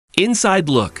Inside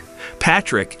Look: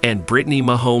 Patrick and Brittany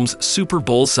Mahomes' Super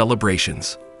Bowl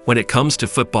celebrations. When it comes to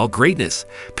football greatness,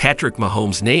 Patrick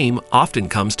Mahomes' name often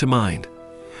comes to mind.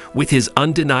 With his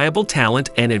undeniable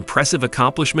talent and impressive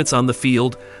accomplishments on the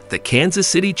field, the Kansas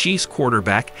City Chiefs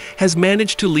quarterback has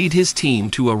managed to lead his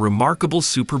team to a remarkable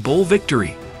Super Bowl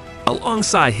victory.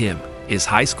 Alongside him, his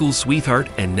high school sweetheart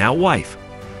and now wife,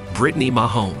 Brittany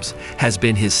Mahomes, has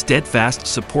been his steadfast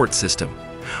support system,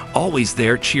 always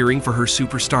there cheering for her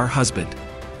superstar husband.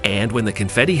 And when the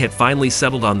confetti had finally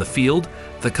settled on the field,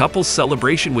 the couple's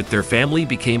celebration with their family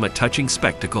became a touching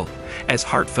spectacle, as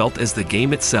heartfelt as the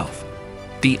game itself.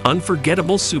 The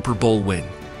unforgettable Super Bowl win.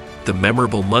 The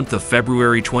memorable month of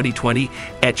February 2020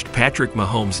 etched Patrick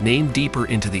Mahomes' name deeper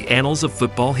into the annals of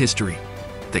football history.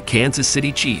 The Kansas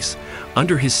City Chiefs,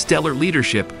 under his stellar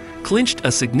leadership, clinched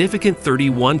a significant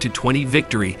 31-20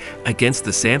 victory against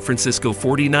the San Francisco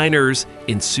 49ers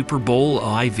in Super Bowl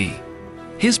LIV.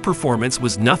 His performance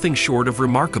was nothing short of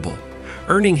remarkable,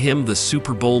 earning him the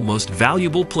Super Bowl Most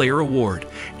Valuable Player award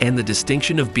and the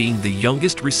distinction of being the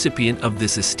youngest recipient of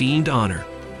this esteemed honor.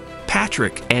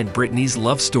 Patrick and Brittany's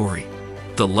love story.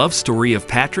 The love story of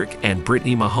Patrick and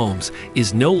Brittany Mahomes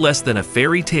is no less than a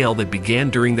fairy tale that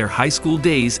began during their high school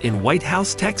days in White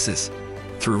House, Texas.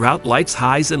 Throughout life's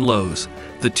highs and lows,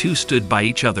 the two stood by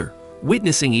each other,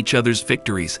 witnessing each other's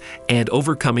victories and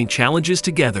overcoming challenges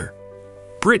together.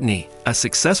 Brittany, a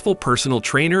successful personal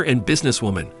trainer and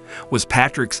businesswoman, was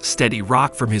Patrick's steady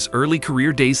rock from his early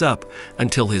career days up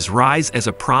until his rise as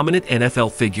a prominent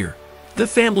NFL figure. The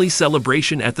family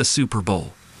celebration at the Super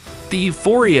Bowl. The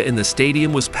euphoria in the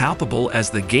stadium was palpable as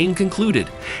the game concluded,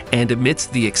 and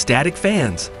amidst the ecstatic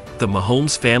fans, the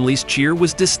Mahomes family's cheer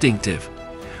was distinctive.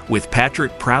 With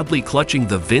Patrick proudly clutching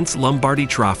the Vince Lombardi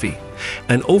Trophy,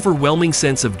 an overwhelming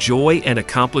sense of joy and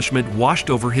accomplishment washed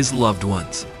over his loved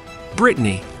ones.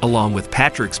 Brittany, along with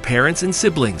Patrick's parents and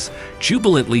siblings,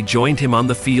 jubilantly joined him on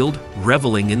the field,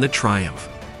 reveling in the triumph.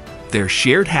 Their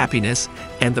shared happiness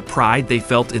and the pride they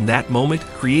felt in that moment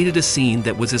created a scene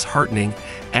that was as heartening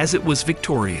as it was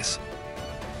victorious.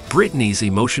 Brittany's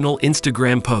emotional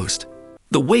Instagram post.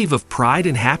 The wave of pride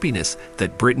and happiness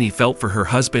that Brittany felt for her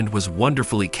husband was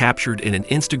wonderfully captured in an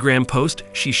Instagram post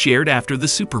she shared after the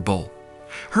Super Bowl.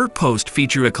 Her post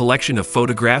featured a collection of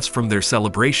photographs from their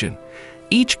celebration,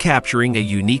 each capturing a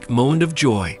unique moment of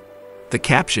joy. The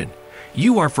caption,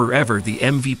 "You are forever the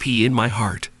MVP in my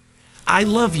heart. I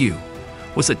love you,"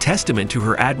 was a testament to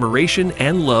her admiration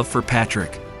and love for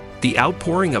Patrick. The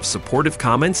outpouring of supportive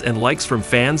comments and likes from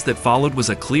fans that followed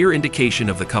was a clear indication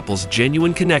of the couple's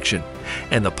genuine connection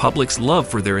and the public's love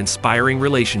for their inspiring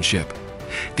relationship.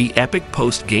 The epic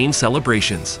post-game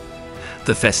celebrations.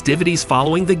 The festivities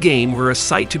following the game were a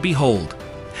sight to behold.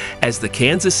 As the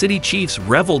Kansas City Chiefs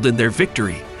reveled in their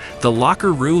victory, the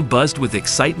locker room buzzed with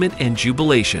excitement and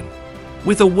jubilation.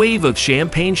 With a wave of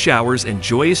champagne showers and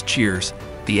joyous cheers,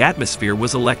 the atmosphere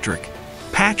was electric.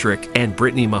 Patrick and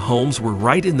Brittany Mahomes were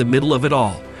right in the middle of it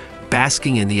all,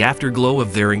 basking in the afterglow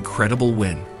of their incredible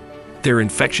win. Their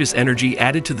infectious energy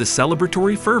added to the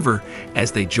celebratory fervor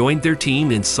as they joined their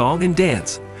team in song and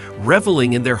dance,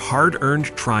 reveling in their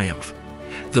hard-earned triumph.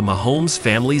 The Mahomes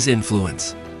family's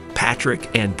influence. Patrick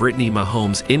and Brittany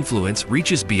Mahomes' influence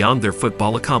reaches beyond their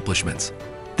football accomplishments.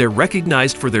 They're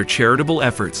recognized for their charitable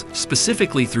efforts,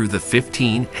 specifically through the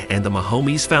 15 and the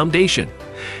Mahomies Foundation,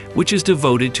 which is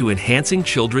devoted to enhancing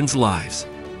children's lives.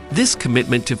 This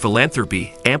commitment to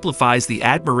philanthropy amplifies the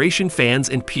admiration fans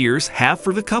and peers have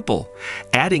for the couple,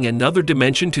 adding another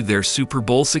dimension to their Super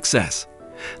Bowl success.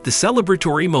 The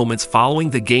celebratory moments following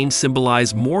the game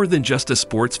symbolize more than just a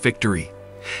sports victory.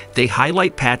 They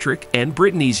highlight Patrick and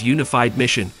Brittany's unified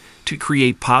mission to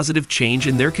create positive change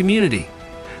in their community.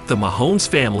 The Mahomes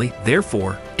family,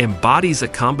 therefore, embodies a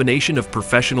combination of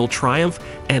professional triumph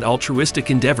and altruistic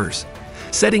endeavors,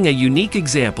 setting a unique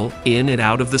example in and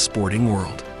out of the sporting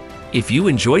world. If you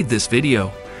enjoyed this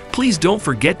video, please don't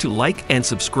forget to like and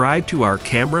subscribe to our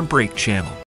Camera Break channel.